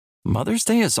Mother's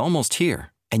Day is almost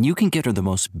here, and you can get her the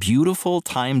most beautiful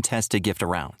time-tested gift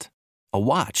around. A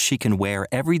watch she can wear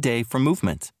every day from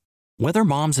Movement. Whether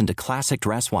mom's into classic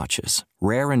dress watches,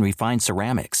 rare and refined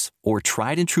ceramics, or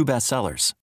tried and true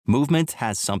bestsellers, Movement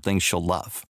has something she'll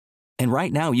love. And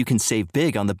right now you can save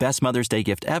big on the best Mother's Day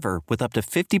gift ever with up to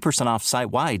 50% off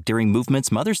site-wide during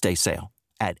Movement's Mother's Day sale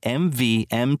at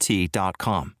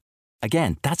MVMT.com.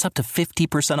 Again, that's up to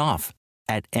 50% off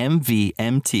at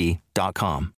MVMT.com.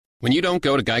 When you don't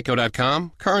go to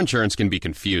Geico.com, car insurance can be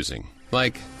confusing.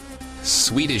 Like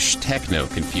Swedish techno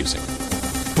confusing.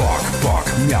 Bark, bark,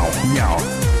 meow, meow.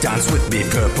 Dance with me,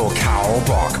 purple cow.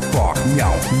 Bark, bark,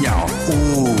 meow, meow.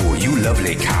 Ooh, you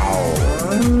lovely cow.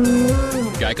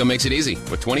 Geico makes it easy.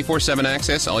 With 24/7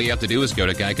 access, all you have to do is go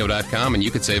to Geico.com and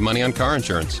you could save money on car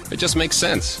insurance. It just makes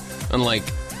sense. Unlike,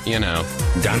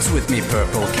 Dance with me,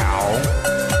 purple cow.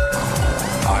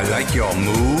 I like your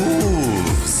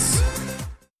moves.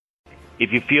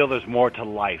 If you feel there's more to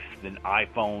life than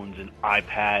iPhones and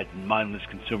iPads and mindless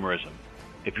consumerism,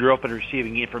 if you're open to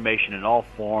receiving information in all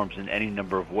forms in any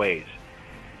number of ways,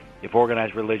 if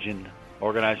organized religion,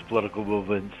 organized political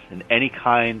movements, and any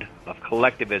kind of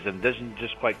collectivism doesn't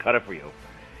just quite cut it for you,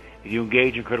 if you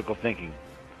engage in critical thinking,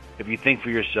 if you think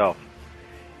for yourself,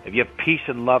 if you have peace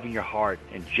and love in your heart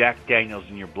and Jack Daniels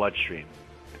in your bloodstream,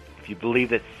 if you believe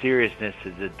that seriousness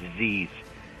is a disease,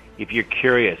 if you're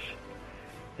curious,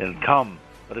 then come,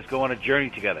 let us go on a journey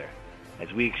together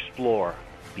as we explore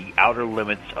the outer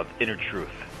limits of inner truth.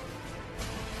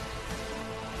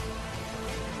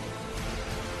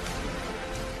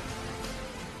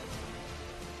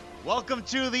 Welcome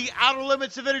to the Outer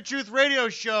Limits of Inner Truth radio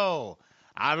show,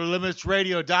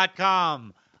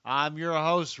 OuterLimitsRadio.com. I'm your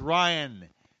host, Ryan.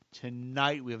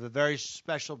 Tonight we have a very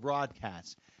special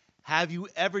broadcast. Have you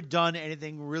ever done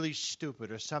anything really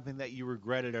stupid or something that you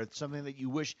regretted or something that you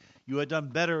wish you had done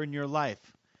better in your life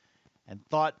and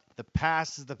thought the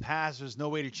past is the past, there's no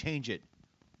way to change it?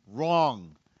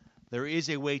 Wrong. There is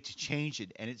a way to change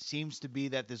it, and it seems to be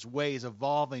that this way is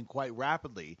evolving quite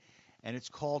rapidly, and it's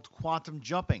called quantum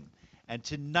jumping. And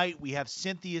tonight we have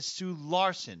Cynthia Sue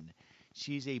Larson.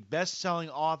 She's a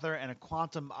best-selling author and a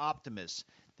quantum optimist.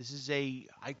 This is I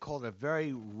call it a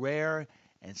very rare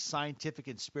and scientific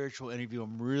and spiritual interview.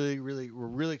 We're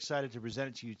really excited to present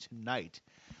it to you tonight.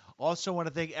 Also want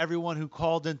to thank everyone who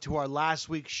called into our last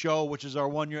week's show, which is our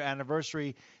 1-year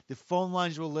anniversary. The phone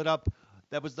lines were lit up.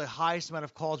 That was the highest amount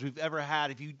of calls we've ever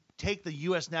had. If you take the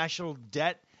U.S. national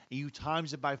debt and you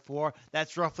times it by 4,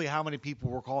 that's roughly how many people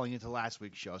were calling into last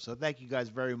week's show. So thank you guys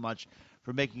very much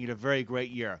for making it a very great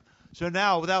year. So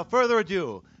now, without further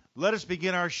ado, let us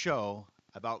begin our show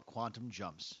about quantum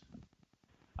jumps.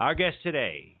 Our guest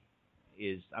today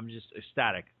I'm just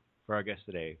ecstatic for our guest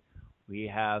today. We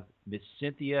have Miss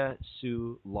Cynthia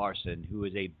Sue Larson, who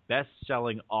is a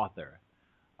best-selling author,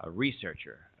 a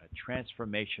researcher, a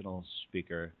transformational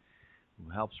speaker who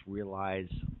helps realize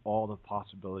all the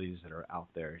possibilities that are out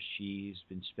there. She's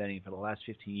been spending for the last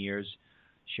 15 years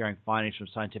sharing findings from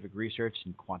scientific research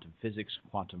in quantum physics,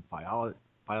 quantum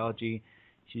biology.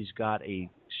 She's got a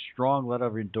strong letter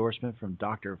of endorsement from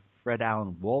Dr. Fred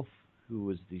Alan Wolf, who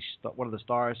was one of the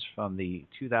stars from the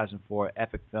 2004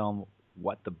 epic film,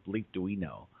 What the Bleep Do We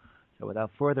Know? So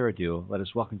without further ado, let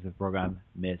us welcome to the program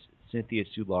Miss Cynthia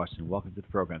Sue Larson. Welcome to the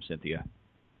program, Cynthia.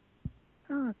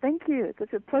 Oh, thank you. It's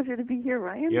such a pleasure to be here,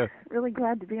 Ryan. Yeah. Really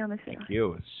glad to be on the show. Thank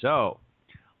you. So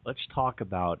let's talk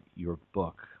about your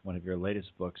book, one of your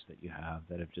latest books that you have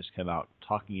that have just come out,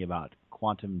 talking about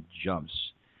quantum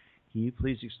jumps. Can you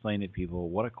please explain to people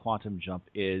what a quantum jump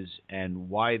is and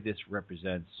why this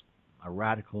represents a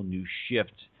radical new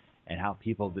shift and how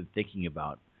people have been thinking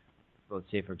about,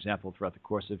 let's say, for example, throughout the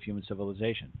course of human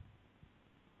civilization?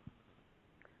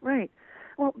 Right.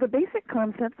 Well, the basic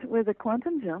concept with a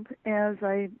quantum jump, as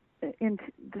I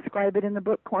describe it in the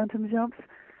book Quantum Jumps,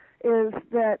 is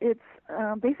that it's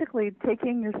basically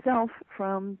taking yourself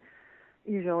from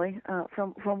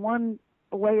one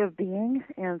way of being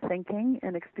and thinking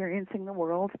and experiencing the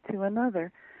world to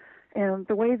another. And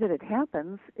the way that it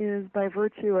happens is by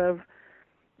virtue of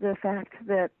the fact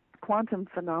that quantum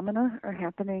phenomena are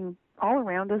happening all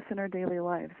around us in our daily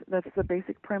lives. That's the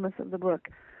basic premise of the book.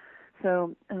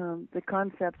 So the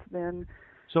concept then...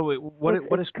 So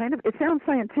what is kind of? It sounds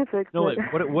scientific. No,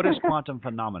 but what is quantum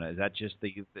phenomena? Is that just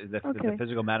the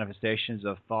physical manifestations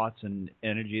of thoughts and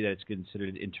energy that's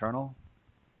considered internal?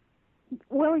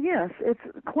 Well, yes. It's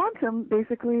quantum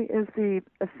basically is the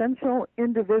essential,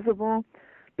 indivisible,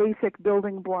 basic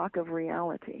building block of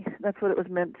reality. That's what it was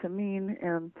meant to mean,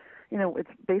 and it's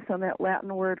based on that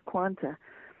Latin word quanta.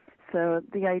 So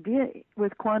the idea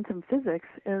with quantum physics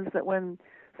is that when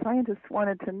scientists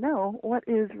wanted to know, what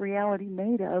is reality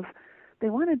made of? They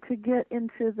wanted to get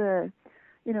into the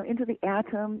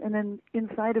atom, and then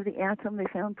inside of the atom they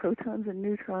found protons and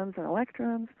neutrons and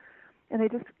electrons, and they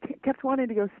just kept wanting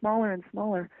to go smaller and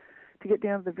smaller to get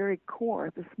down to the very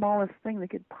core, the smallest thing they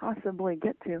could possibly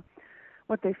get to.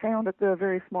 What they found at the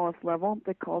very smallest level,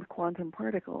 they called quantum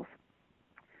particles.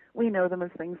 We know them as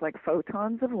things like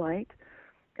photons of light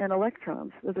and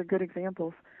electrons. Those are good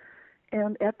examples.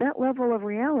 And at that level of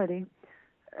reality,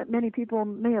 many people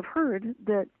may have heard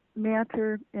that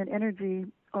matter and energy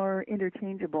are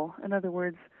interchangeable. In other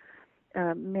words,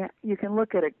 you can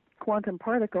look at a quantum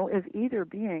particle as either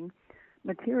being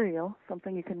material,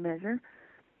 something you can measure,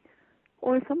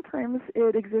 or sometimes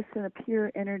it exists in a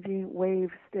pure energy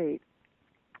wave state.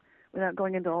 Without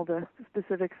going into all the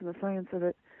specifics and the science of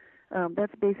it,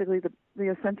 that's basically the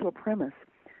essential premise.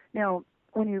 Now,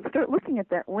 when you start looking at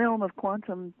that realm of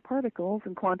quantum particles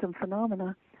and quantum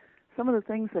phenomena, some of the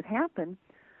things that happen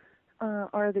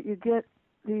are that you get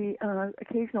the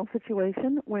occasional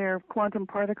situation where quantum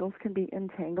particles can be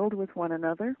entangled with one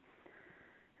another.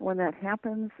 When that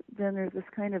happens, then there's this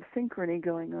kind of synchrony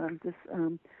going on, this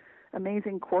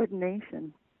amazing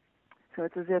coordination. So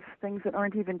it's as if things that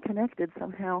aren't even connected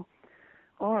somehow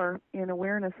are in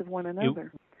awareness of one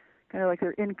another. Kind of like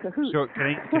they're in cahoots. So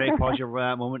can I pause you for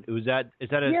that moment? Is that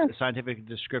a Yes. scientific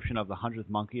description of the 100th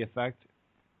monkey effect?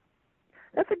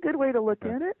 That's a good way to look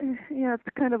at it. Yeah, it's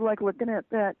kind of like looking at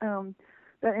that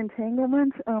that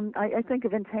entanglement. I think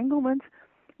of entanglement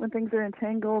when things are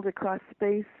entangled across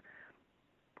space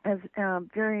as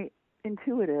very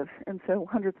intuitive, and so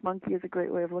 100th monkey is a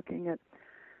great way of looking at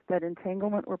that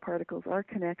entanglement where particles are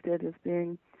connected as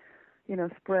being,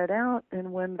 spread out.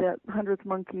 And when that 100th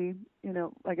monkey,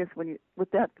 I guess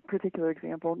with that particular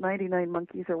example, 99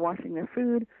 monkeys are washing their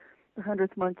food, the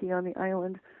 100th monkey on the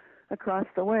island across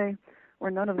the way,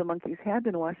 where none of the monkeys had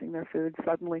been washing their food,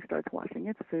 suddenly starts washing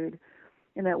its food.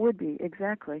 And that would be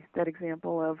exactly that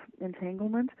example of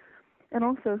entanglement and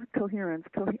also coherence.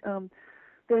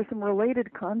 There are some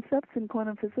related concepts in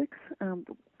quantum physics.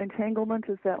 Entanglement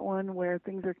is that one where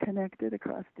things are connected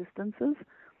across distances.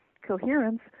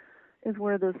 Coherence is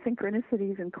where those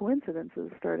synchronicities and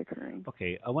coincidences start occurring.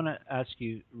 Okay, I want to ask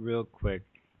you real quick,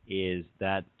 is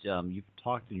that you've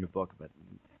talked in your book about,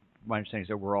 my understanding is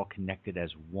that we're all connected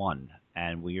as one,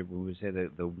 and when we say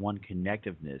that the one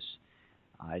connectiveness,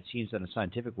 it seems that in a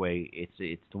scientific way, it's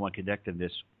the one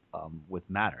connectiveness with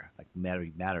matter, like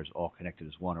matter is all connected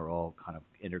as one, or all kind of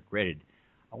integrated.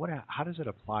 How does it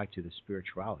apply to the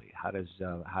spirituality? How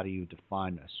do you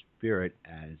define a spirit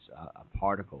as a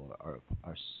particle or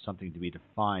something to be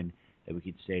defined that we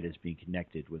could state as being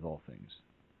connected with all things?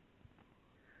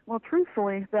 Well,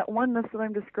 truthfully, that oneness that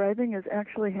I'm describing is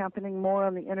actually happening more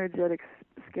on the energetic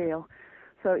scale.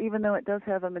 So even though it does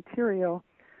have a material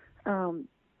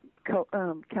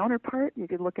counterpart, you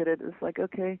could look at it as like,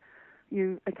 okay,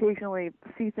 you occasionally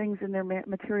see things in their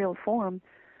material form.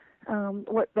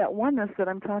 What that oneness that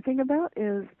I'm talking about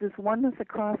is this oneness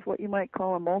across what you might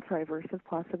call a multiverse of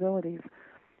possibilities.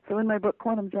 So in my book,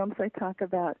 Quantum Jumps, I talk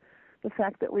about the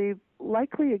fact that we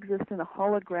likely exist in a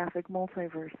holographic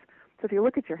multiverse. So if you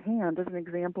look at your hand as an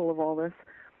example of all this,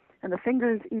 and the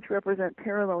fingers each represent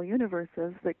parallel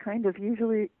universes that kind of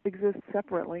usually exist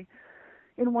separately.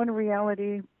 In one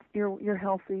reality, you're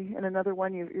healthy. In another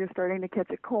one, you're starting to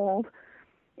catch a cold.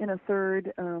 In a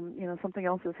third, something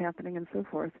else is happening, and so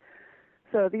forth.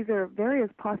 So these are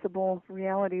various possible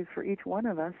realities for each one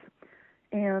of us.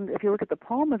 And if you look at the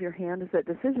palm of your hand as that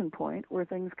decision point where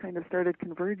things kind of started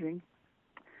converging,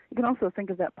 you can also think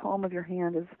of that palm of your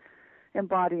hand as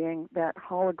embodying that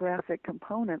holographic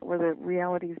component where the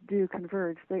realities do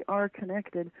converge. They are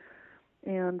connected.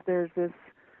 And there's this,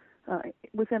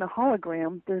 within a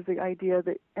hologram, there's the idea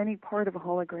that any part of a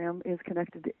hologram is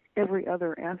connected to every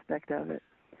other aspect of it.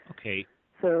 Okay.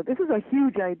 So this is a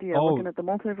huge idea, looking at the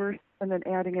multiverse and then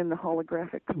adding in the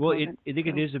holographic component. Well, I think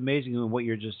it is amazing in what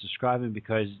you're just describing,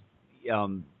 because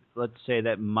let's say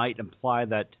that might imply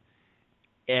that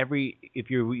if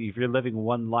you're living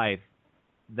one life,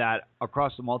 that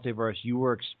across the multiverse you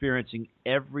were experiencing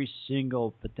every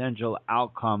single potential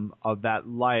outcome of that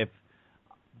life,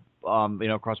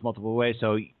 across multiple ways.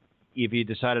 So if you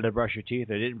decided to brush your teeth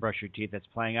or didn't brush your teeth, that's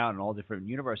playing out in all different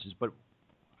universes. But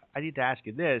I need to ask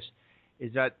you this,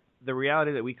 is that the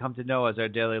reality that we come to know as our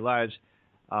daily lives,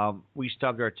 we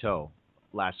stubbed our toe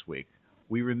last week.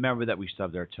 We remember that we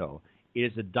stubbed our toe. It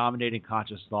is the dominating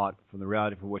conscious thought from the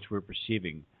reality for which we're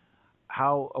perceiving.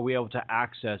 How are we able to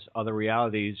access other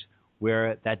realities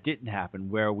where that didn't happen,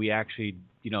 where we actually,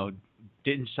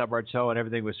 didn't stub our toe and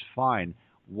everything was fine?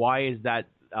 Why is that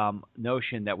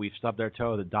notion that we've stubbed our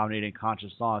toe, the dominating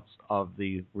conscious thoughts of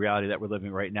the reality that we're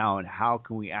living right now, and how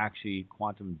can we actually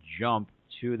quantum jump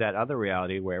to that other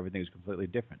reality where everything is completely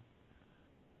different?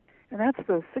 And that's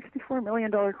the $64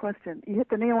 million question. You hit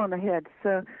the nail on the head,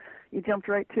 so you jumped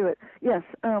right to it. Yes,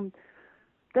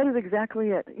 that is exactly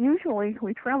it. Usually,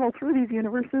 we travel through these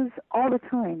universes all the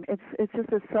time. It's just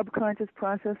a subconscious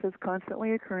process that's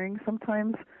constantly occurring.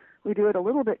 Sometimes we do it a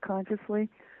little bit consciously,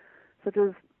 such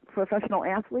as professional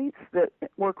athletes that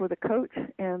work with a coach,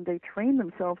 and they train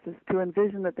themselves to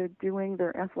envision that they're doing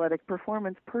their athletic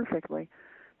performance perfectly.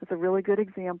 That's a really good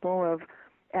example of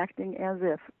acting as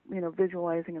if,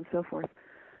 visualizing and so forth.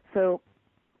 So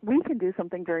we can do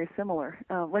something very similar,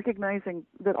 recognizing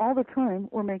that all the time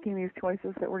we're making these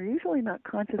choices that we're usually not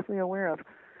consciously aware of.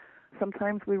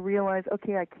 Sometimes we realize,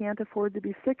 okay, I can't afford to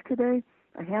be sick today.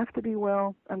 I have to be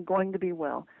well. I'm going to be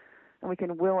well. And we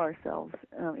can will ourselves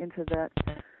into that.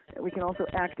 We can also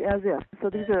act as if. So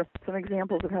these are some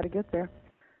examples of how to get there.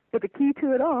 But the key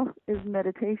to it all is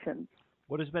meditation.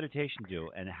 What does meditation do,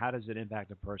 and how does it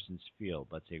impact a person's field?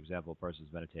 Let's say, example, a person's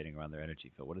meditating around their energy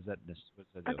field. What does that do?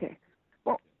 Okay.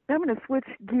 Well, I'm going to switch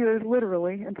gears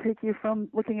literally and take you from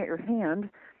looking at your hand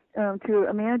to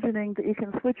imagining that you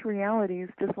can switch realities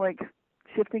just like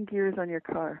shifting gears on your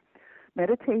car.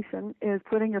 Meditation is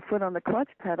putting your foot on the clutch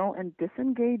pedal and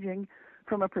disengaging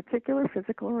from a particular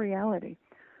physical reality,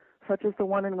 such as the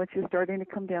one in which you're starting to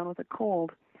come down with a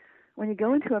cold. When you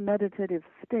go into a meditative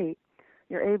state,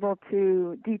 you're able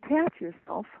to detach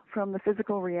yourself from the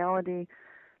physical reality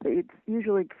that you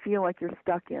usually feel like you're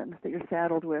stuck in, that you're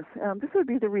saddled with. This would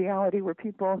be the reality where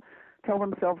people tell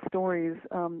themselves stories.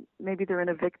 Maybe they're in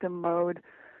a victim mode.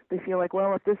 They feel like,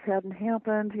 well, if this hadn't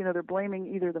happened, they're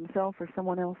blaming either themselves or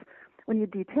someone else. When you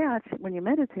detach, when you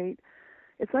meditate,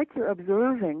 it's like you're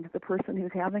observing the person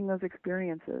who's having those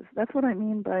experiences. That's what I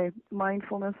mean by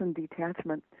mindfulness and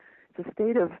detachment. It's a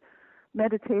state of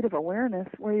meditative awareness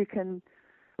where you can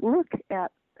look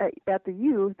at the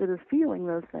you that is feeling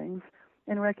those things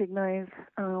and recognize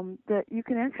that you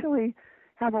can actually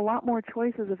have a lot more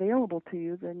choices available to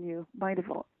you than you might have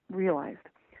realized.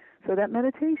 So that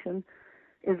meditation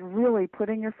is really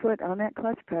putting your foot on that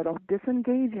clutch pedal,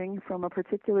 disengaging from a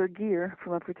particular gear,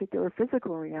 from a particular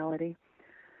physical reality,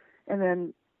 and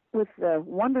then with the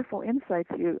wonderful insights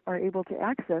you are able to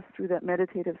access through that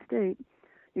meditative state,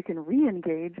 you can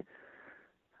re-engage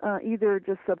either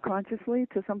just subconsciously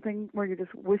to something where you're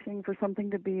just wishing for something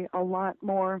to be a lot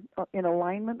more in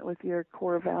alignment with your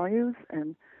core values,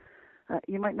 and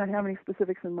you might not have any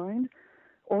specifics in mind,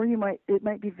 or it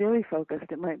might be very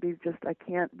focused. It might be just, I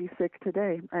can't be sick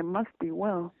today. I must be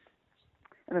well.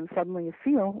 And then suddenly you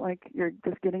feel like you're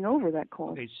just getting over that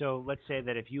cold. Okay, so let's say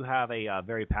that if you have a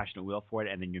very passionate will for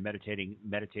it, and then you're meditation,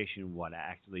 what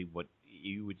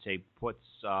you would say puts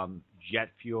jet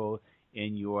fuel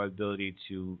in your ability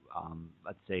to,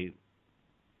 let's say,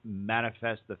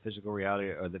 manifest the physical reality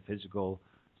or the physical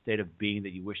state of being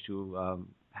that you wish to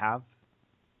have?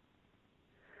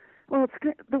 Well,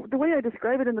 the way I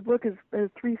describe it in the book is a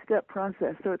three-step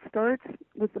process. So it starts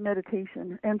with the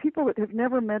meditation, and people that have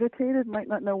never meditated might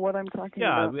not know what I'm talking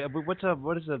about. Yeah,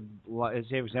 what is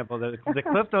say, for example, the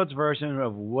Cliff Notes version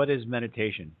of what is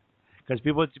meditation? Because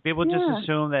people just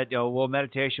assume that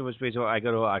meditation was basically I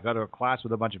go to a class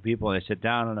with a bunch of people and I sit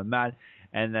down on a mat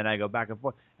and then I go back and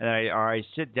forth and I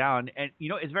sit down and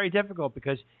it's very difficult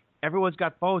because everyone's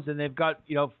got phones and they've got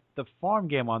the farm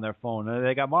game on their phone and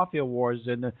they got Mafia Wars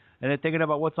and they're thinking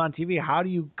about what's on TV. How do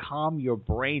you calm your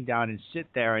brain down and sit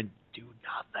there and do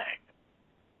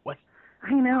nothing?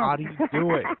 I know. How do you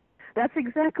do it? That's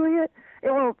exactly it.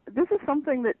 Well, this is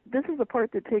the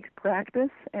part that takes practice,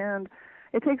 and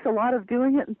it takes a lot of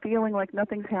doing it and feeling like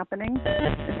nothing's happening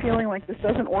and feeling like this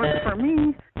doesn't work for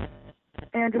me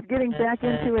and just getting back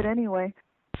into it anyway.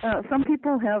 Some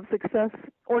people have success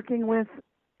working with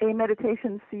a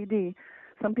meditation CD.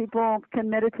 Some people can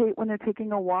meditate when they're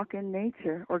taking a walk in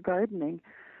nature or gardening.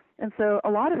 And so a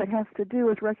lot of it has to do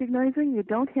with recognizing you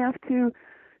don't have to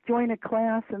join a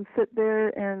class and sit there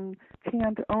and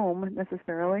chant Om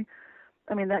necessarily.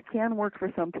 I mean, that can work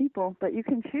for some people, but you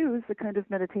can choose the kind of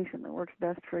meditation that works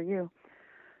best for you.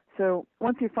 So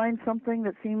once you find something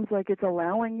that seems like it's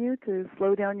allowing you to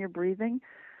slow down your breathing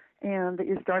and that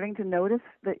you're starting to notice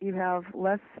that you have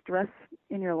less stress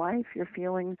in your life, you're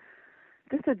feeling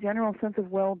just a general sense of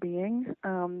well-being,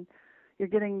 you're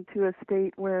getting to a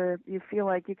state where you feel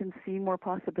like you can see more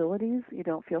possibilities, you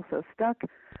don't feel so stuck.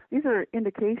 These are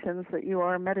indications that you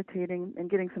are meditating and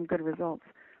getting some good results.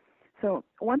 So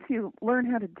once you learn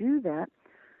how to do that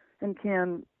and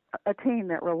can attain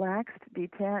that relaxed,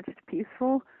 detached,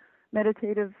 peaceful,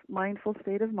 meditative, mindful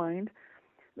state of mind,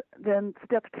 Then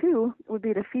step 2 would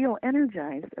be to feel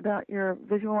energized about your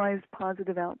visualized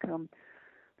positive outcome.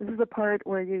 This is the part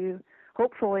where you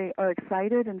hopefully are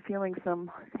excited and feeling some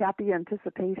happy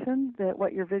anticipation that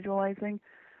what you're visualizing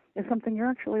is something you're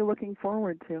actually looking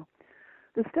forward to.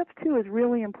 The step 2 is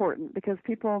really important because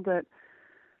people that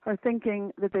are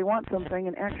thinking that they want something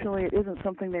and actually it isn't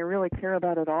something they really care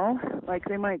about at all, like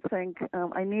they might think,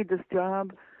 I need this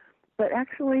job, but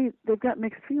actually they've got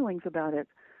mixed feelings about it.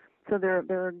 So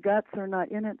their guts are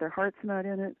not in it, their heart's not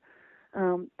in it.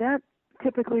 That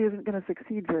typically isn't going to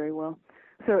succeed very well.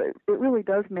 So it really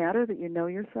does matter that you know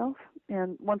yourself.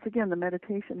 And once again, the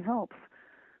meditation helps.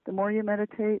 The more you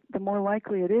meditate, the more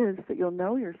likely it is that you'll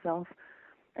know yourself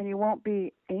and you won't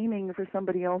be aiming for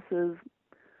somebody else's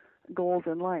goals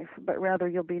in life, but rather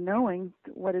you'll be knowing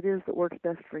what it is that works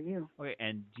best for you. Okay,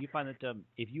 and do you find that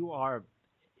if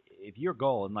your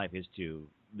goal in life is to,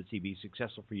 let's see, be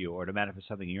successful for you or to manifest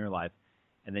something in your life,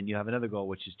 and then you have another goal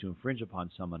which is to infringe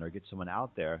upon someone or get someone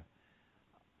out there,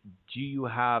 do you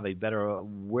have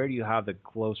where do you have the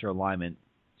closer alignment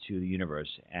to the universe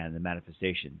and the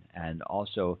manifestation? And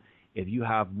also, if you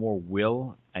have more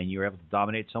will and you're able to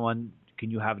dominate someone,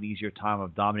 can you have an easier time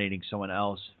of dominating someone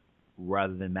else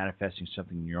rather than manifesting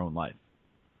something in your own life?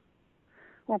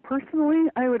 Well, personally,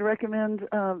 I would recommend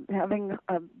having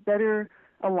a better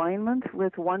alignment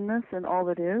with oneness in all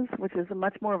that is, which is a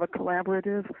much more of a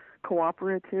collaborative,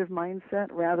 cooperative mindset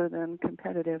rather than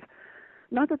competitive.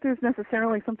 Not that there's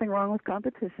necessarily something wrong with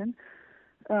competition,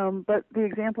 but the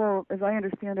example, as I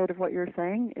understand out of what you're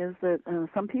saying, is that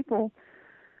some people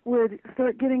would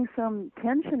start getting some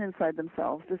tension inside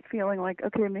themselves, just feeling like,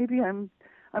 okay, maybe I'm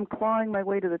clawing my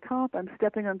way to the top, I'm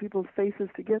stepping on people's faces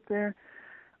to get there.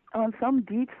 On some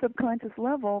deep subconscious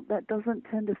level, that doesn't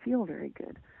tend to feel very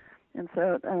good. And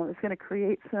so it's going to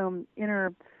create some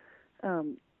inner,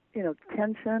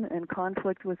 tension and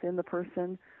conflict within the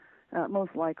person,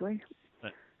 most likely.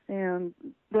 And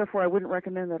therefore, I wouldn't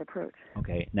recommend that approach.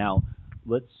 Okay, now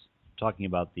let's talking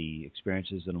about the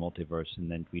experiences in the multiverse, and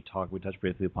then we touched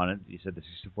briefly upon it. You said the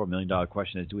 $64 million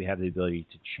question is: do we have the ability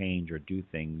to change or do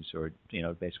things, or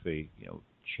basically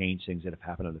change things that have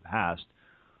happened in the past,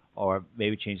 or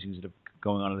maybe change things that are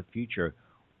going on in the future?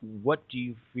 What do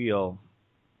you feel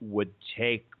would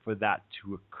take for that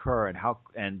to occur, and how?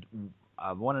 And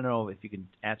I want to know if you can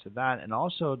answer that, and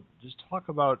also just talk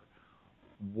about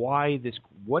why this.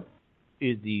 What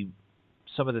is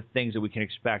some of the things that we can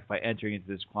expect by entering into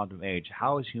this quantum age?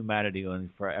 How is humanity going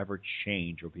to forever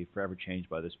change or be forever changed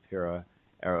by this era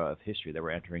of history that we're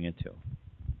entering into?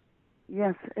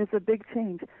 Yes, it's a big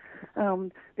change.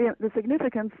 The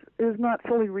significance is not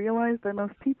fully realized by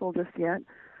most people just yet.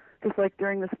 Just like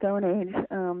during the Stone Age,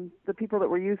 the people that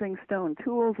were using stone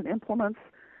tools and implements,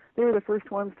 they were the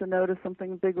first ones to notice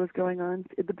something big was going on.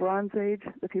 In the Bronze Age,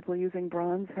 the people using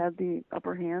bronze had the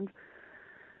upper hand.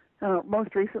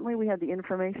 Most recently, we had the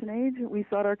Information Age. We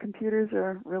thought our computers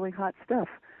are really hot stuff.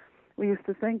 We used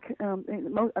to think,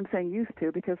 I'm saying used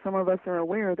to because some of us are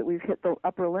aware that we've hit the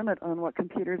upper limit on what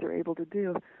computers are able to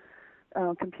do.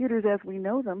 Computers as we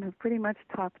know them have pretty much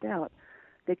topped out.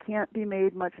 They can't be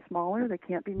made much smaller. They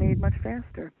can't be made much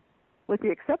faster, with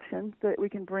the exception that we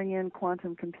can bring in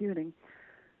quantum computing.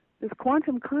 This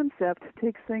quantum concept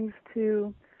takes things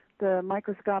to the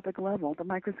microscopic level, the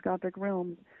microscopic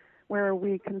realm, where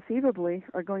we conceivably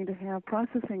are going to have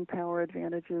processing power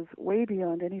advantages way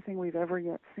beyond anything we've ever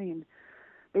yet seen,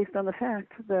 based on the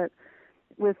fact that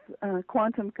with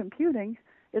quantum computing,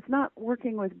 it's not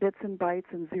working with bits and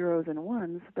bytes and zeros and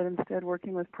ones, but instead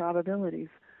working with probabilities.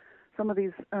 Some of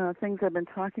these things I've been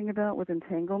talking about with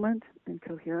entanglement and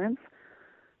coherence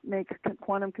make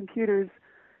quantum computers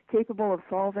capable of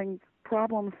solving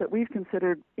problems that we've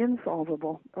considered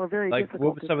insolvable or very difficult to solve.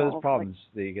 What were some of those problems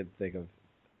that you can think of?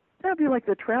 That would be like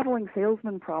the traveling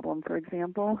salesman problem, for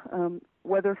example,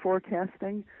 weather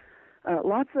forecasting,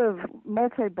 lots of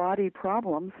multi-body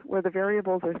problems where the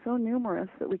variables are so numerous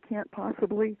that we can't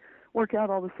possibly work out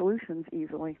all the solutions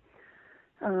easily.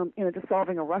 Just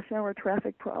solving a rush hour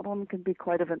traffic problem can be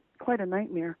quite a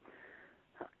nightmare.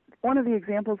 One of the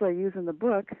examples I use in the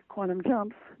book, Quantum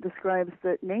Jumps, describes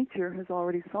that nature has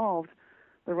already solved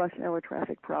the rush hour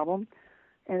traffic problem,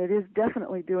 and it is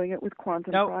definitely doing it with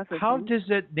quantum processing. How does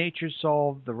nature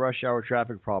solve the rush hour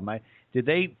traffic problem? Did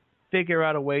they figure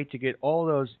out a way to get all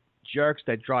those jerks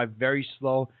that drive very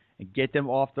slow and get them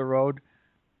off the road?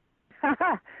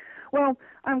 Well,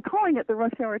 I'm calling it the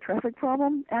rush hour traffic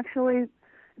problem. Actually,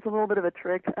 it's a little bit of a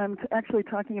trick. I'm actually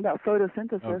talking about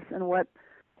photosynthesis and what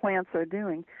plants are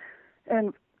doing.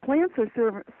 And plants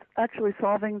are actually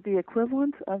solving the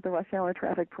equivalent of the rush hour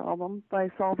traffic problem by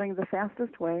solving the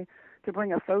fastest way to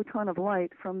bring a photon of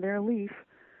light from their leaf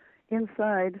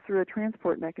inside through a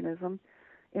transport mechanism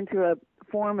into a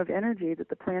form of energy that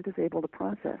the plant is able to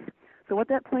process. So what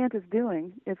that plant is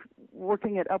doing is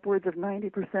working at upwards of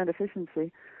 90%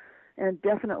 efficiency and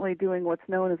definitely doing what's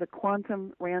known as a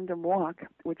quantum random walk,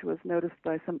 which was noticed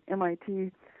by some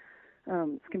MIT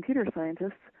computer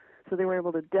scientists. So they were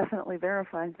able to definitely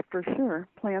verify for sure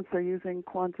plants are using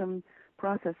quantum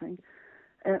processing.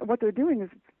 And what they're doing is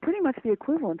pretty much the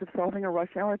equivalent of solving a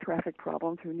rush hour traffic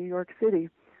problem through New York City.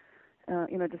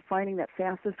 Just finding that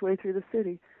fastest way through the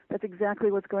city. That's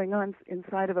exactly what's going on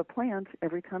inside of a plant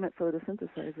every time it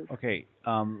photosynthesizes. Okay,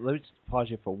 let's pause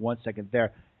you for 1 second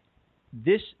there.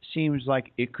 This seems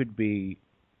like it could be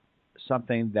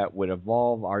something that would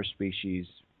evolve our species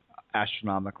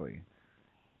astronomically.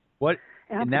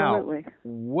 Absolutely.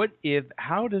 Now,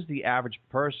 how does the average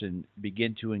person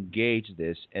begin to engage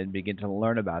this and begin to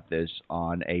learn about this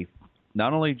on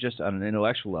not only just on an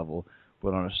intellectual level,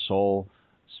 but on a soul,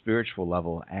 spiritual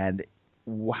level? And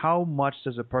how much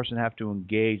does a person have to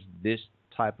engage this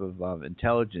type of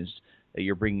intelligence that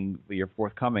you're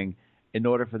forthcoming, in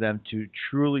order for them to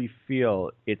truly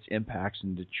feel its impacts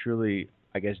and to truly,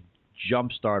 I guess,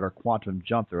 jumpstart or quantum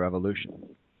jump their evolution?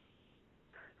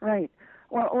 Right.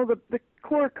 Well, the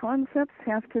core concepts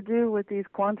have to do with these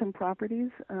quantum properties.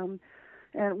 And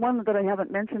one that I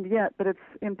haven't mentioned yet, but it's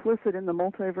implicit in the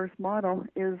multiverse model,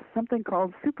 is something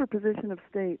called superposition of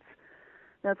states.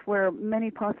 That's where many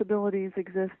possibilities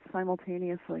exist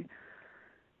simultaneously.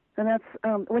 And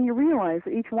that's when you realize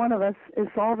that each one of us is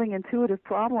solving intuitive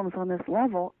problems on this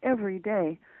level every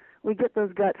day. We get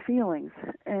those gut feelings,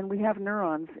 and we have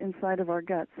neurons inside of our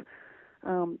guts.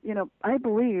 I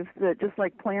believe that just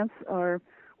like plants are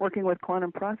working with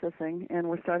quantum processing, and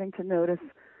we're starting to notice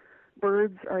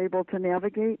birds are able to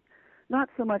navigate, not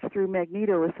so much through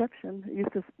magnetoreception.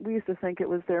 We used to think it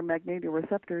was their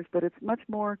magnetoreceptors, but it's much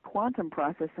more quantum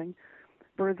processing.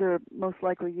 Birds are most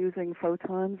likely using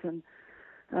photons and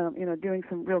doing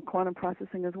some real quantum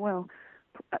processing as well.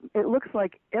 It looks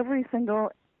like every single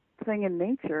thing in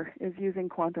nature is using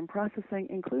quantum processing,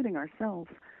 including ourselves.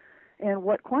 And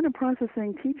what quantum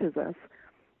processing teaches us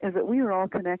is that we are all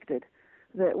connected,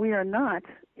 that we are not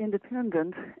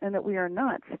independent, and that we are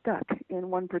not stuck in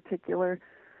one particular,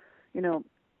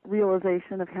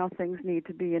 realization of how things need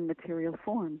to be in material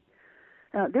form.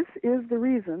 This is the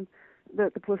reason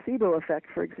that the placebo effect,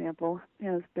 for example,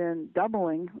 has been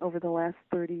doubling over the last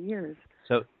 30 years.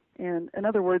 And in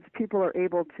other words, people are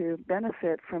able to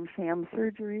benefit from sham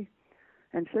surgery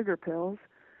and sugar pills.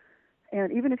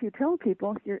 And even if you tell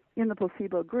people you're in the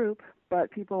placebo group,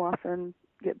 but people often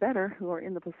get better who are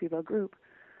in the placebo group,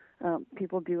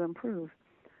 people do improve.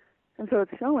 And so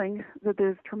it's showing that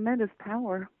there's tremendous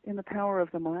power in the power of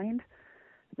the mind,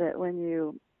 that when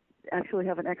you actually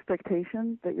have an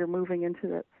expectation that you're moving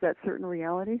into that certain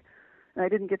reality. And I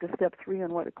didn't get to step 3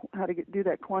 on how to do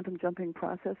that quantum jumping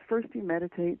process. First you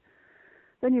meditate,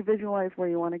 then you visualize where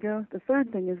you want to go. The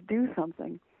third thing is do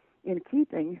something in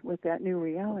keeping with that new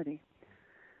reality.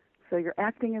 So you're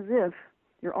acting as if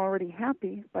you're already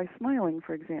happy by smiling,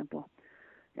 for example.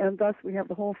 And thus we have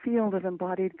the whole field of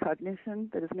embodied cognition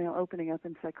that is now opening up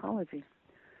in psychology,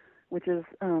 which is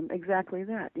exactly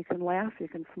that. You can laugh, you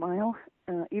can smile.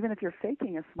 Even if you're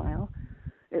faking a smile,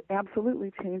 it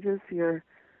absolutely changes your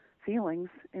feelings,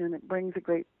 and it brings a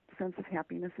great sense of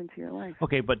happiness into your life.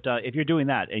 Okay, but if you're doing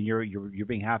that and you're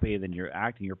being happy, then you're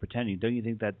acting, you're pretending, don't you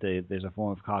think that there's a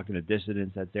form of cognitive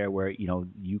dissonance that's there where,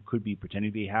 you could be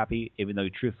pretending to be happy, even though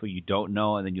truthfully you don't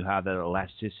know, and then you have that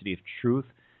elasticity of truth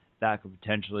that could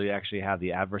potentially actually have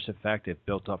the adverse effect if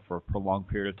built up for a prolonged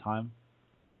period of time?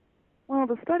 Well,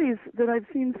 the studies that I've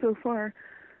seen so far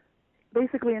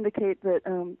basically indicate that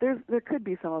there could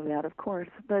be some of that, of course,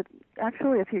 but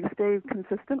actually if you stay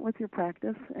consistent with your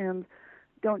practice and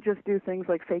don't just do things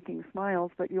like faking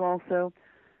smiles, but you also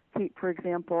keep, for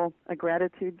example, a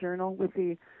gratitude journal with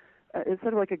it's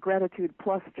sort of like a gratitude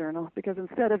plus journal, because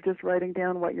instead of just writing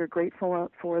down what you're grateful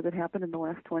for that happened in the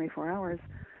last 24 hours,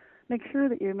 make sure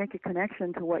that you make a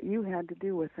connection to what you had to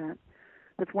do with that.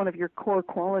 That's one of your core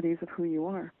qualities of who you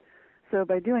are. So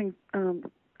by doing,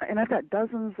 and I've got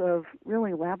dozens of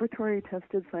really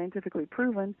laboratory-tested, scientifically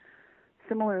proven,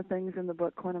 similar things in the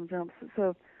book, Quantum Jumps.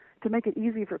 So to make it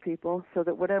easy for people so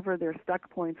that whatever their stuck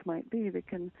points might be, they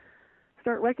can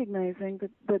start recognizing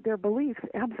that their beliefs,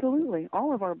 absolutely,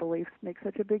 all of our beliefs make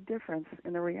such a big difference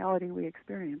in the reality we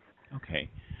experience. Okay.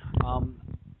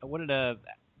 I wanted to,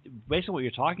 based on what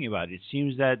you're talking about, it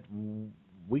seems that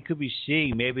we could be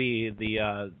seeing maybe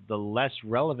the less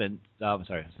relevant, let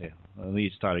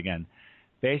me start again.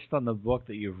 based on the book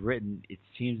that you've written, it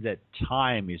seems that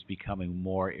time is becoming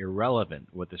more irrelevant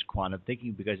with this quantum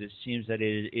thinking, because it seems that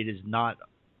it is not,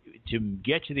 to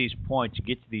get to these points, to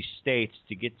get to these states,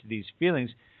 to get to these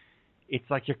feelings, it's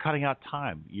like you're cutting out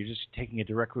time. You're just taking a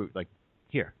direct route, like,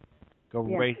 here, go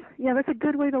right. Yeah, that's a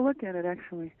good way to look at it,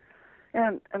 actually.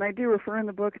 And I do refer in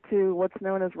the book to what's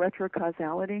known as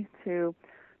retrocausality, to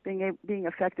being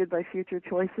affected by future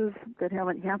choices that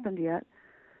haven't happened yet.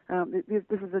 This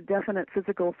is a definite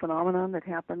physical phenomenon that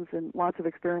happens in lots of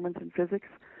experiments in physics.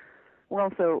 We're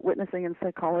also witnessing in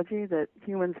psychology that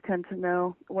humans tend to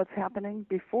know what's happening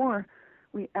before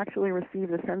we actually receive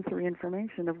the sensory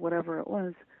information of whatever it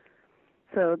was.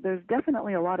 So there's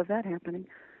definitely a lot of that happening.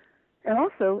 And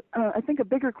also, I think a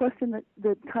bigger question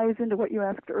that ties into what you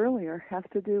asked earlier has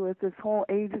to do with this whole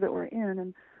age that we're in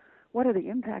and what are the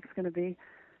impacts going to be.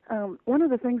 One of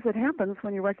the things that happens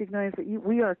when you recognize that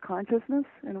we are consciousness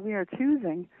and we are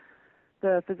choosing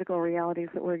the physical realities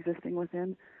that we're existing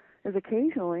within is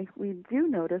occasionally we do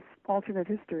notice alternate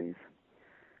histories.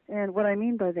 And what I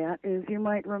mean by that is you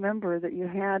might remember that you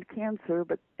had cancer,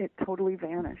 but it totally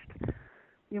vanished.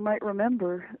 You might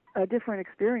remember a different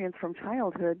experience from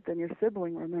childhood than your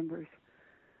sibling remembers.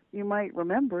 You might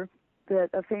remember that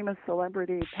a famous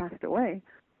celebrity passed away,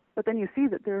 but then you see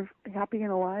that they're happy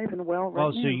and alive and well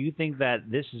right now. So you think that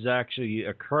this is actually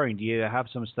occurring? Do you have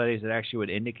some studies that actually would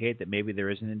indicate that maybe there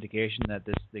is an indication that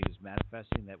this thing is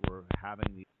manifesting, that we're having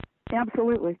these?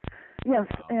 Absolutely. Yes,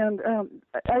 and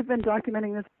I've been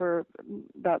documenting this for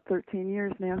about 13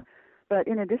 years now. But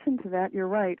in addition to that, you're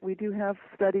right, we do have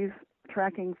studies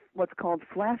tracking what's called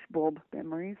flashbulb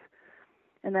memories,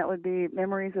 and that would be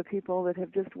memories of people that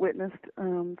have just witnessed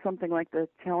something like the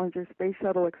Challenger space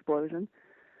shuttle explosion.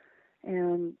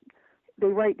 And they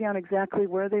write down exactly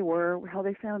where they were, how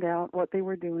they found out, what they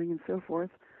were doing, and so forth.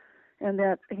 And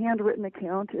that handwritten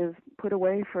account is put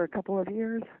away for a couple of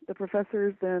years. The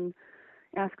professors then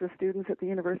ask the students at the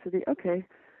university, okay,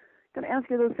 going to ask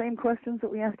you those same questions that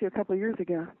we asked you a couple of years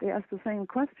ago. They ask the same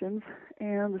questions,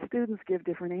 and the students give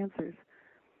different answers.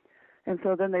 And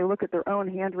so then they look at their own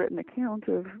handwritten account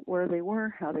of where they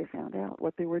were, how they found out,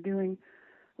 what they were doing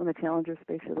when the Challenger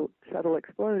space shuttle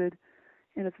exploded.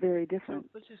 And it's very different. So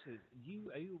let's just say, have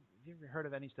you ever heard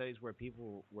of any studies where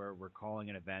people were calling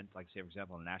an event, like, say, for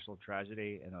example, a national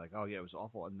tragedy, and they're like, oh, yeah, it was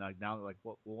awful, and like, now they're like,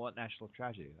 what national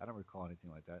tragedy? I don't recall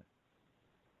anything like that.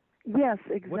 Yes,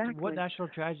 exactly. What national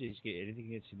tragedies,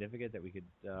 anything significant that we could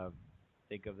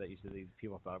think of that you said these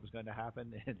people thought it was going to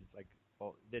happen, and it's like,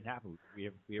 well, it didn't happen.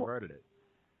 We averted it.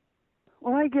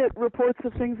 Well, I get reports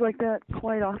of things like that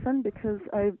quite often because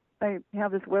I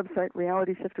have this website,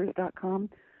 realityshifters.com,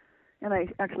 and I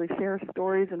actually share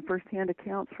stories and firsthand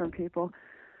accounts from people.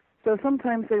 So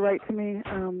sometimes they write to me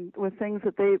with things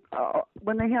that they,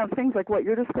 when they have things like what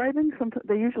you're describing,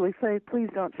 they usually say, please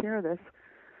don't share this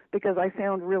because I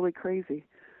sound really crazy.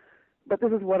 But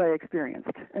this is what I experienced.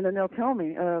 And then they'll tell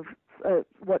me of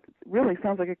what really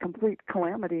sounds like a complete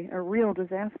calamity, a real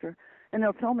disaster. And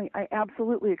they'll tell me, I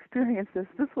absolutely experienced this.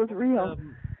 This was real.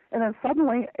 And then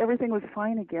suddenly everything was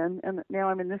fine again, and now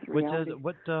I'm in this reality.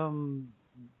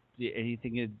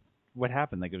 What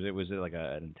happened? Like, was it like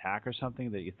an attack or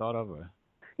something that you thought of? Or?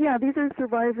 Yeah, these are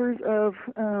survivors of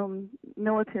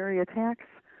military attacks.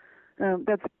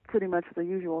 That's pretty much the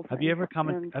usual thing. Have you ever come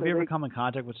in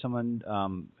contact with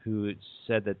someone who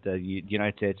said that the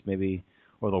United States maybe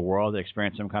or the world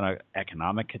experienced some kind of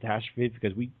economic catastrophe?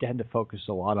 Because we tend to focus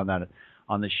a lot on that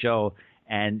on the show,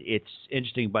 and it's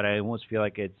interesting, but I almost feel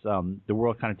like it's the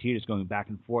world kind of teeters going back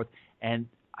and forth. And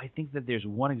I think that there's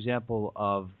one example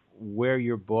of where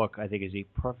your book, I think, is a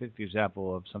perfect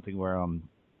example of something where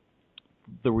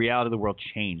the reality of the world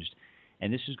changed.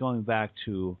 And this is going back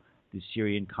to the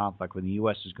Syrian conflict, when the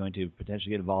U.S. is going to potentially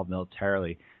get involved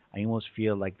militarily. I almost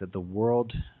feel like that the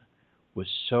world was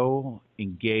so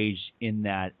engaged in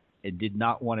that it did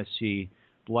not want to see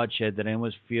bloodshed that I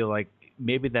almost feel like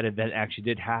maybe that event actually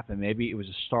did happen. Maybe it was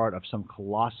a start of some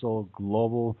colossal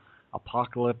global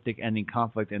apocalyptic ending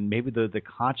conflict, and maybe the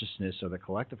consciousness or the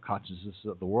collective consciousness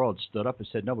of the world stood up and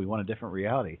said, no, we want a different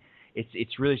reality.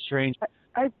 It's really strange.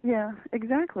 Yeah,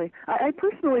 exactly. I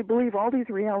personally believe all these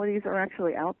realities are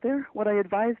actually out there. What I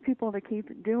advise people to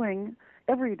keep doing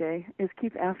every day is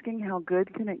keep asking, how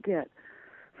good can it get?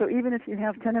 So even if you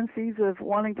have tendencies of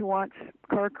wanting to watch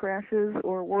car crashes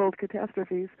or world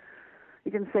catastrophes,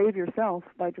 you can save yourself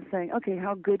by just saying, okay,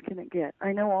 how good can it get?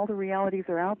 I know all the realities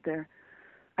are out there.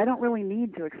 I don't really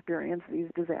need to experience these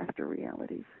disaster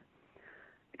realities.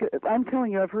 I'm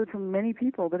telling you, I've heard from many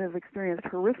people that have experienced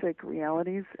horrific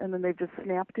realities, and then they've just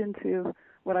snapped into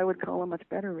what I would call a much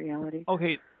better reality.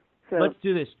 Okay. let's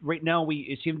do this right now.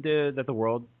 It seems that the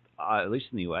world, at least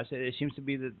in the U.S., it seems to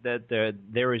be that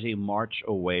there is a march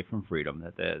away from freedom.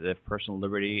 That the personal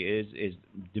liberty is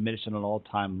diminished at an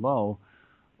all-time low,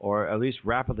 or at least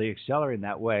rapidly accelerating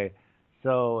that way.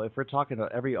 So, if we're talking to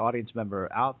every audience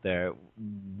member out there,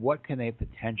 what can they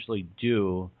potentially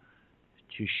do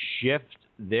to shift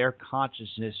their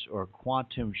consciousness or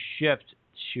quantum shift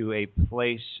to a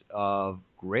place of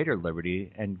greater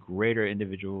liberty and greater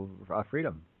individual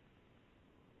freedom?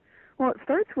 Well, it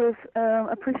starts with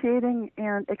appreciating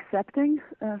and accepting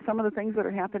some of the things that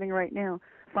are happening right now,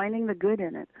 finding the good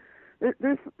in it.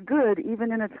 There's good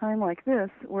even in a time like this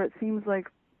where it seems like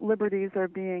liberties are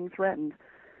being threatened.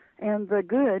 And the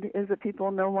good is that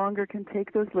people no longer can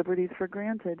take those liberties for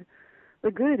granted. The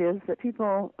good is that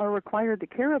people are required to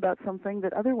care about something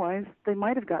that otherwise they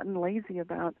might have gotten lazy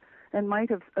about and might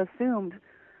have assumed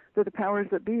that the powers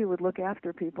that be would look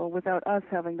after people without us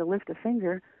having to lift a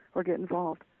finger or get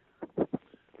involved.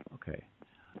 Okay.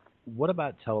 What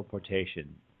about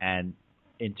teleportation? And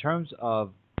in terms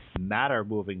of matter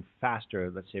moving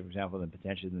faster, let's say, for example,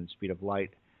 potentially than the speed of light,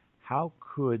 how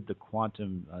could the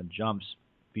quantum jumps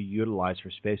be utilized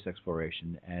for space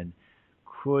exploration? And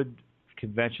could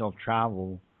conventional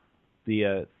travel be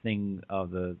a thing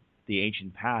of the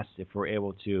ancient past if we're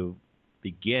able to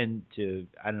begin to,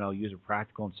 use a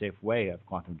practical and safe way of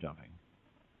quantum jumping?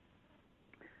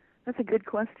 That's a good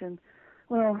question.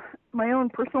 Well, my own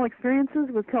personal experiences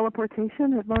with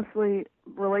teleportation have mostly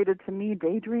related to me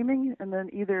daydreaming and then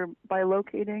either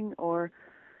bilocating or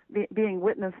being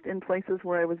witnessed in places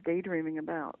where I was daydreaming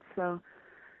about. So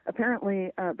apparently,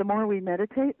 the more we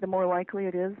meditate, the more likely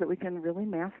it is that we can really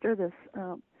master this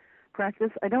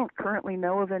practice. I don't currently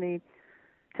know of any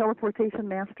teleportation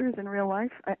masters in real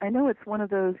life. I know it's one of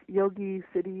those yogi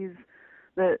cities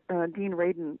that Dean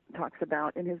Radin talks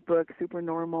about in his book,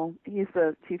 Supernormal. He's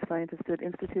the chief scientist at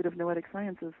Institute of Noetic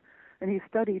Sciences, and he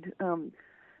studied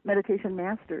meditation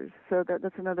masters. So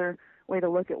that's another way to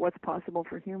look at what's possible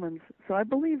for humans. So I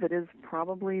believe it is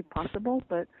probably possible,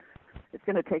 but it's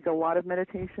going to take a lot of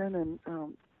meditation,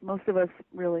 and most of us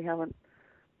really haven't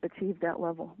achieved that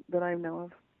level that I know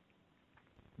of.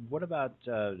 What about,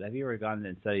 have you ever gone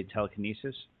and studied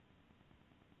telekinesis?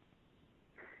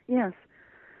 Yes.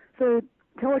 So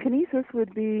telekinesis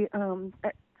would be,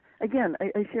 again,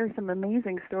 I share some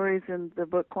amazing stories in the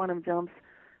book Quantum Jumps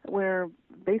where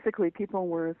basically people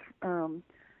were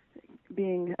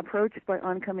being approached by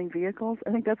oncoming vehicles.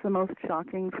 I think that's the most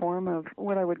shocking form of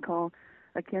what I would call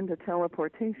akin to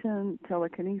teleportation,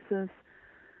 telekinesis,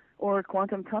 or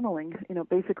quantum tunneling,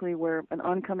 basically where an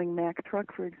oncoming Mack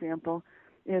truck, for example,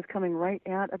 is coming right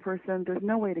at a person. There's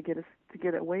no way to get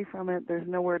away from it. There's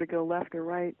nowhere to go left or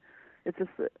right. It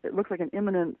looks like an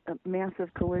imminent,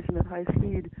 massive collision at high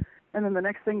speed. And then the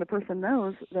next thing the person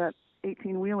knows, that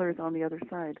 18-wheeler is on the other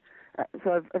side.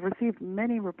 So I've received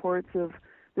many reports of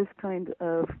this kind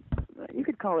of, you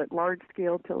could call it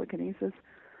large-scale telekinesis,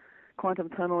 quantum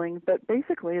tunneling. But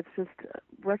basically it's just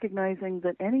recognizing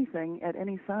that anything at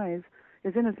any size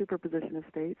is in a superposition of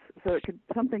states. So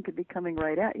something could be coming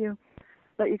right at you,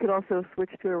 but you could also switch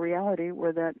to a reality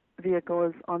where that vehicle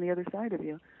is on the other side of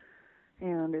you.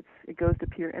 And it goes to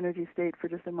pure energy state for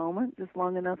just a moment, just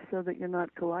long enough so that you're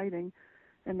not colliding,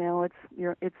 and now it's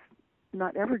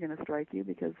not ever going to strike you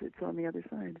because it's on the other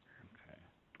side. Okay.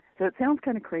 So it sounds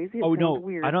kind of crazy. It sounds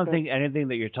weird, I don't think anything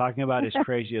that you're talking about is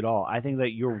crazy at all. I think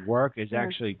that your work is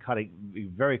actually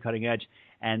very cutting edge.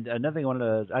 And another thing I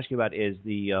wanted to ask you about is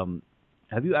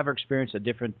have you ever experienced a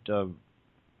different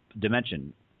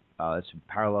dimension that's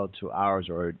parallel to ours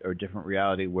or a different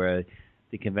reality where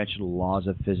the conventional laws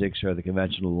of physics or the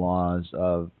conventional laws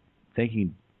of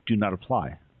thinking do not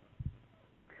apply?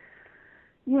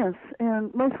 Yes,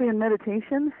 and mostly in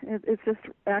meditation, it's just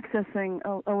accessing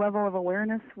a level of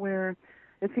awareness where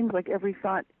it seems like every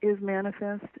thought is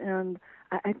manifest. And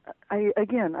I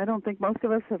don't think most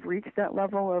of us have reached that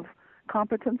level of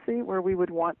competency where we would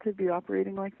want to be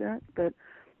operating like that. But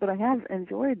I have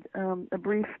enjoyed a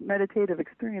brief meditative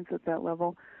experience at that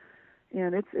level,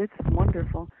 and it's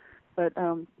wonderful. But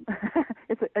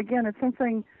it's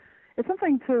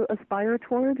something to aspire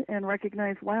toward and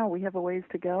recognize, wow, we have a ways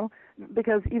to go.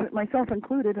 Because even myself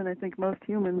included, and I think most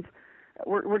humans,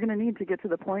 we're going to need to get to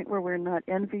the point where we're not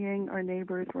envying our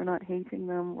neighbors, we're not hating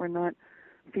them, we're not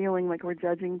feeling like we're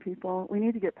judging people. We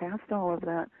need to get past all of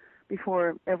that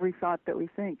before every thought that we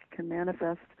think can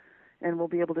manifest, and we'll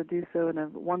be able to do so in a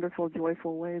wonderful,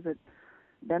 joyful way that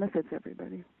benefits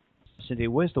everybody. Cynthia,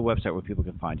 where's the website where people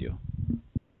can find you?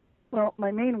 Well,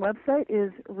 my main website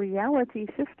is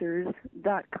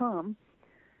realityshifters.com,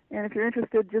 And if you're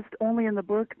interested just only in the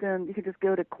book, then you can just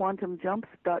go to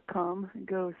quantumjumps.com and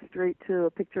go straight to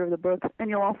a picture of the book. And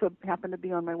you'll also happen to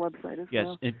be on my website as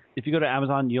well. Yes, if you go to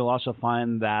Amazon, you'll also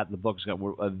find that the book's got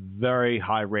a very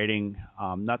high rating.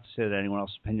 Not to say that anyone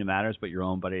else's opinion matters but your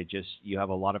own, but you have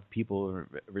a lot of people,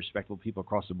 respectable people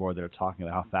across the board that are talking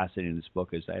about how fascinating this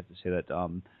book is. I have to say that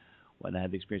when I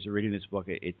had the experience of reading this book,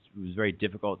 it was very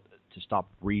difficult to stop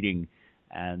reading.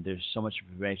 And there's so much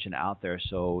information out there.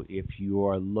 So if you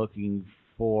are looking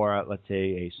for, let's say,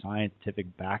 a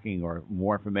scientific backing or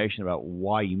more information about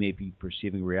why you may be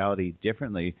perceiving reality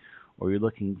differently, or you're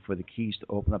looking for the keys to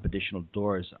open up additional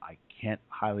doors, I can't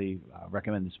highly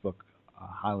recommend this book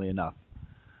highly enough.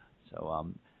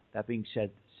 So that being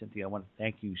said, Cynthia, I want to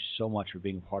thank you so much for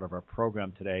being part of our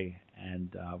program today,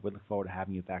 and we look forward to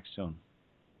having you back soon.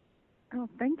 Oh,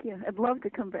 thank you. I'd love to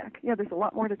come back. Yeah, there's a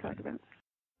lot more to talk about.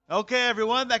 Okay,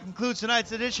 everyone, that concludes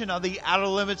tonight's edition of the Outer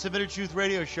Limits of Inner Truth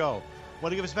radio show. I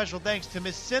want to give a special thanks to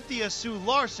Miss Cynthia Sue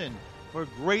Larson for a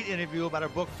great interview about her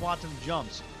book, Quantum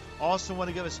Jumps. Also want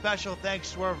to give a special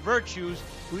thanks to our virtues,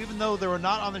 who even though they were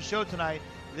not on the show tonight,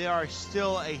 they are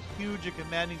still a huge and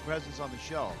commanding presence on the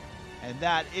show. And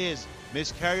that is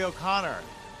Miss Carrie O'Connor.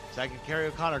 Psychic Carrie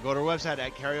O'Connor. Go to our website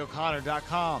at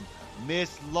carrieoconnor.com.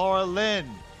 Miss Laura Lynn.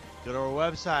 Go to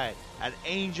our website at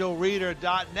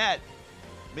angelreader.net.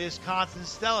 Miss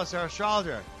Constance Stellis, our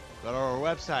astrologer. Go to our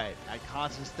website at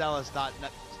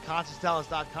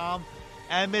constancestellis.com.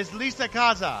 And Miss Lisa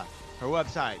Kaza, her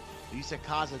website,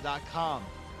 lisakaza.com.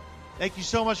 Thank you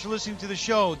so much for listening to the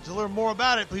show. To learn more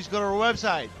about it, please go to our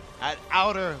website at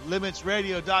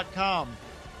outerlimitsradio.com.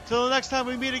 Till the next time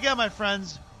we meet again, my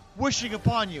friends, wishing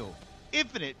upon you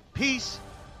infinite peace,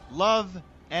 love,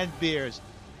 and beers.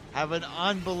 Have an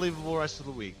unbelievable rest of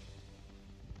the week.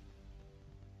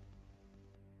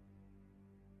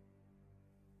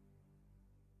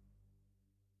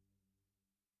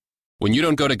 When you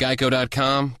don't go to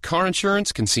Geico.com, car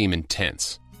insurance can seem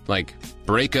intense. Like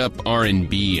breakup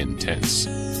R&B intense.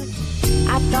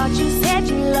 I thought you said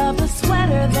you loved the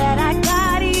sweater that I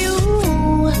got you.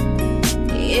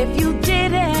 If you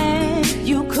didn't,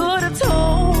 you could have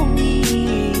told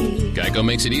me. Geico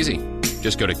makes it easy.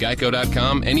 Just go to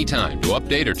Geico.com anytime to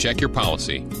update or check your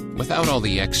policy without all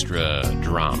the extra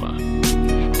drama.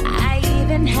 I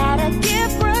even had a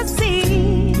gift receipt.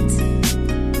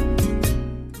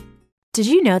 Did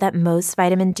you know that most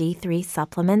vitamin D3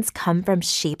 supplements come from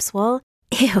sheep's wool?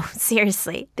 Ew,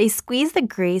 seriously. They squeeze the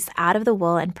grease out of the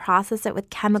wool and process it with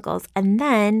chemicals, and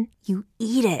then you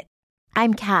eat it.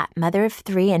 I'm Kat, mother of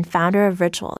 3 and founder of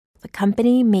Ritual, the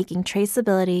company making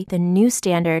traceability the new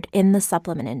standard in the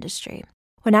supplement industry.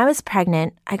 When I was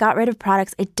pregnant, I got rid of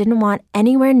products I didn't want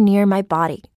anywhere near my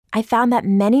body. I found that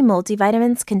many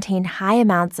multivitamins contain high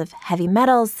amounts of heavy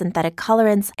metals, synthetic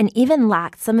colorants, and even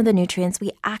lacked some of the nutrients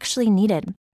we actually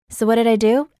needed. So what did I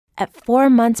do? At 4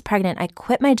 months pregnant, I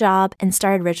quit my job and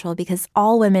started Ritual because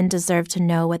all women deserve to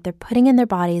know what they're putting in their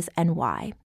bodies and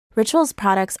why. Ritual's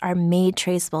products are made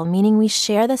traceable, meaning we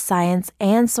share the science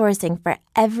and sourcing for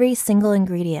every single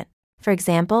ingredient. For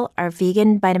example, our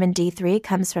vegan vitamin D3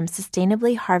 comes from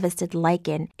sustainably harvested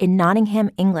lichen in Nottingham,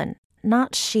 England,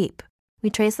 not sheep. We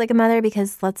trace like a mother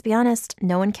because, let's be honest,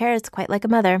 no one cares quite like a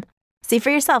mother. See for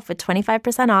yourself with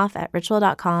 25% off at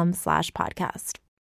ritual.com/podcast.